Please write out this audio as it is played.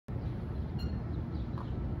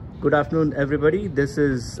Good afternoon, everybody. This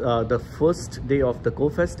is the first day of the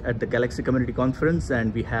CoFest at the Galaxy Community Conference,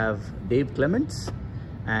 and we have Dave Clements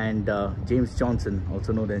and James Johnson,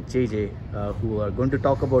 also known as JJ, who are going to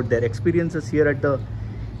talk about their experiences here at the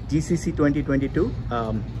GCC 2022.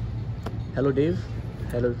 Hello, Dave.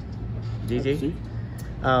 Hello, JJ.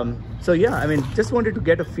 So yeah, I mean, just wanted to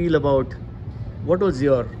get a feel about what was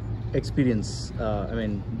your experience. I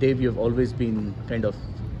mean, Dave, you've always been kind of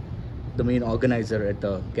the main organizer at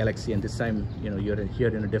the Galaxy, and this time, you know, you're here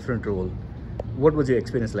in a different role. What was your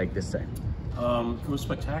experience like this time? It was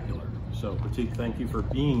spectacular. So Pratik, thank you for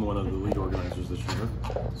being one of the lead organizers this year,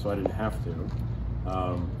 so I didn't have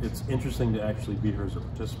to. It's interesting to actually be here as a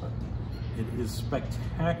participant. It is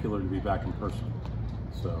spectacular to be back in person.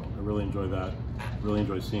 So I really enjoy that, really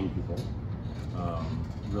enjoy seeing people,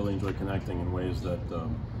 really enjoy connecting in ways that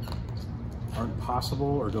aren't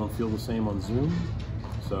possible or don't feel the same on Zoom.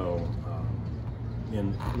 So,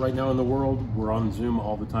 right now in the world, we're on Zoom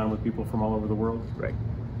all the time with people from all over the world. Right.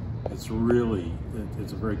 It's really,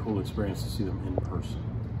 it's a very cool experience to see them in person.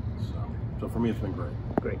 So for me, it's been great.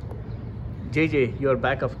 Great. JJ, you're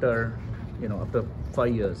back after, you know, after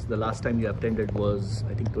 5 years. The last time you attended was,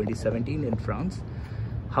 I think, 2017 in France.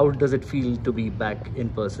 How does it feel to be back in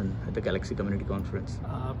person at the Galaxy Community Conference?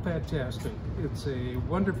 Fantastic. It's a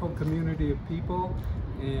wonderful community of people,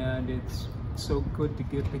 and it's so good to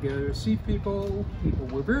get together, see people. People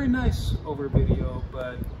were very nice over video,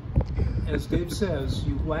 but as Dave says,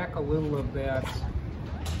 you lack a little of that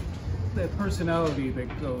personality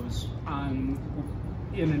that goes on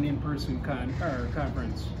in an in-person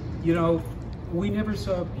conference. You know, we never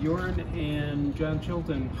saw Bjorn and John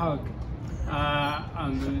Chilton hug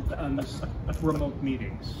on the remote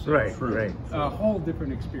meetings. So Right. A whole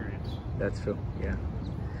different experience. That's true. Yeah.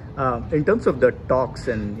 In terms of the talks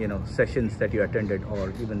and, you know, sessions that you attended,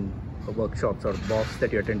 or even workshops or BOFs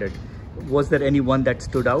that you attended, was there any one that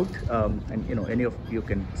stood out? And, you know, any of you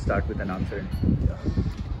can start with an answer.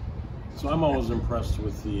 So I'm always impressed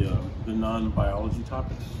with the non-biology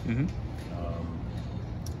topics. Mm-hmm.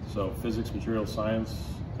 So physics, material science,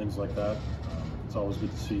 things like that. It's always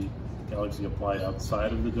good to see Galaxy applied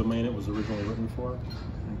outside of the domain it was originally written for.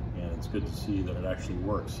 And it's good to see that it actually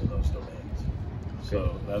works in those domains.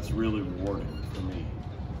 So that's really rewarding for me.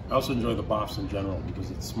 I also enjoy the BOFs in general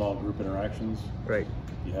because it's small group interactions. Right.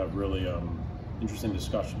 You have really interesting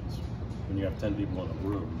discussions when you have 10 people in a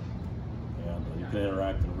room, and you can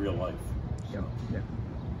interact in real life. Yeah.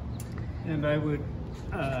 And I would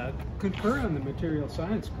concur on the material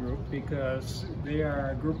science group, because they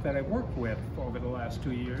are a group that I worked with over the last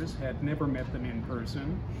 2 years, had never met them in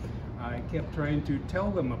person. I kept trying to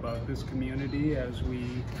tell them about this community as we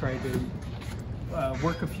tried to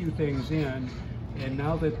work a few things in, and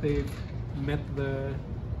now that they've met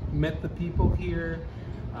the people here,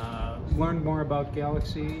 learned more about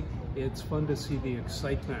Galaxy, it's fun to see the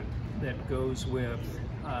excitement that goes with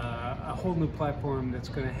a whole new platform that's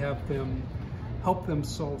going to help them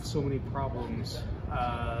solve so many problems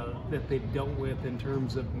that they've dealt with in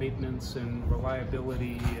terms of maintenance and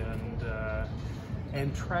reliability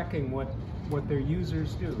and tracking what their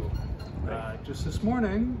users do. Just this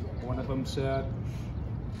morning, one of them said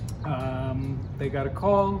they got a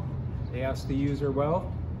call. They asked the user,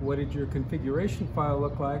 well, what did your configuration file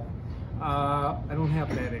look like? I don't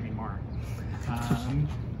have that anymore.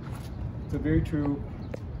 So very true.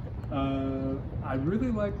 I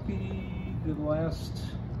really like the last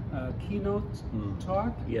keynote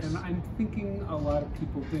talk, Yes. and I'm thinking a lot of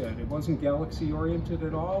people did. It wasn't Galaxy oriented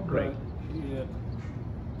at all, but Right. it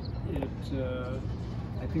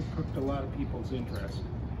I think pricked a lot of people's interest.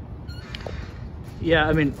 Yeah,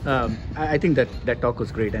 I mean, I think that talk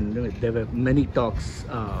was great, and there were many talks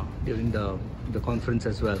during the conference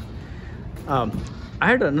as well. I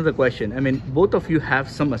had another question. I mean, both of you have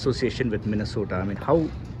some association with Minnesota. I mean,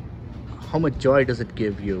 how much joy does it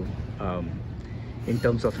give you in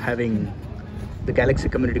terms of having the Galaxy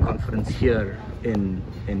Community Conference here in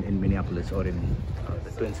Minneapolis or in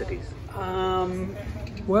the Twin Cities?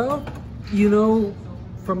 Well, you know,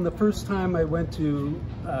 from the first time I went to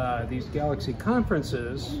these Galaxy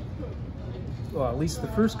conferences, well, at least the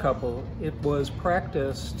first couple, it was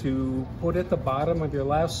practice to put at the bottom of your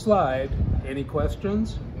last slide, any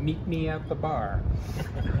questions? Meet me at the bar.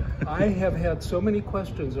 I have had so many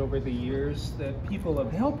questions over the years that people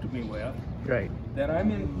have helped me with, Right. that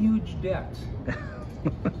I'm in huge debt.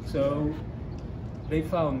 So they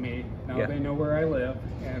found me, now Yeah. they know where I live,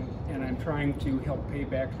 and I'm trying to help pay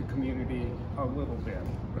back the community a little bit.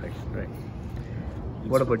 Right.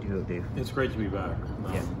 What about you, Dave? It's great to be back.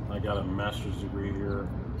 I got a master's degree here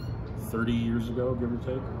 30 years ago, give or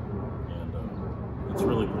take, and it's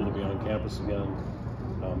really cool to be on campus again,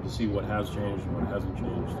 to see what has changed and what hasn't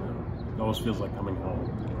changed. It always feels like coming home.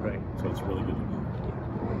 Right. So it's really good to be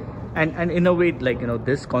here. And in a way, like,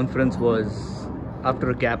 this conference was after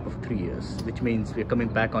a gap of 3 years, which means we're coming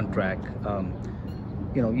back on track.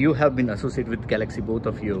 You have been associated with Galaxy, both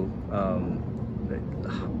of you.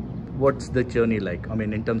 What's the journey like? I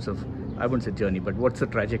mean, in terms of, I wouldn't say journey, but what's the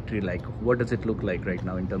trajectory like? What does it look like right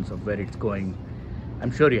now in terms of where it's going?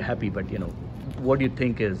 I'm sure you're happy, but what do you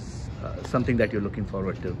think is something that you're looking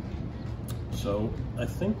forward to? So I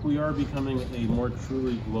think we are becoming a more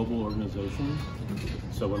truly global organization.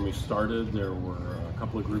 So when we started, there were a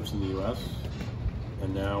couple of groups in the US,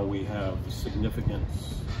 and now we have significant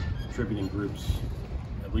contributing groups,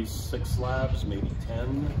 at least 6 labs, maybe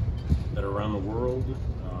 10 that are around the world.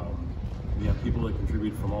 We have people that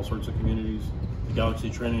contribute from all sorts of communities. The Galaxy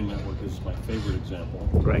Training Network is my favorite example.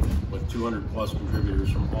 Right. With 200 plus contributors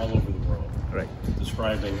from all over the world. Right.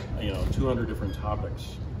 Describing 200 different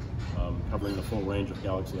topics, covering the full range of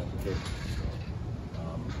Galaxy applications. So,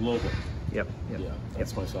 global. Yep. Yeah,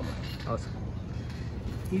 that's my summary. Awesome.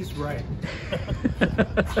 He's right.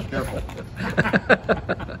 Careful.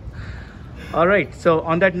 All right. So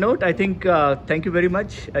on that note, I think thank you very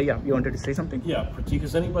much. Yeah, you wanted to say something? Yeah, Pratik,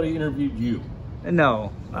 has anybody interviewed you?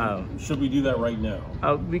 No. Should we do that right now?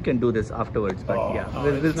 We can do this afterwards, but Oh, yeah, no,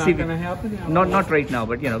 we'll It's see. not going to happen. Not right now,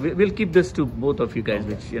 but we'll keep this to both of you guys,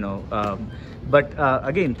 Okay. which but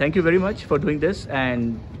again, thank you very much for doing this,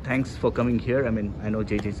 and thanks for coming here. I mean, I know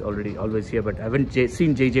JJ is already always here, but I haven't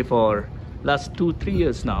seen JJ for last 2-3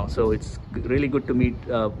 years now, so it's really good to meet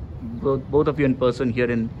both of you in person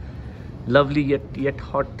here in lovely yet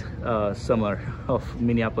hot summer of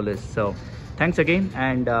Minneapolis. So thanks again,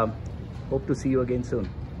 and hope to see you again soon.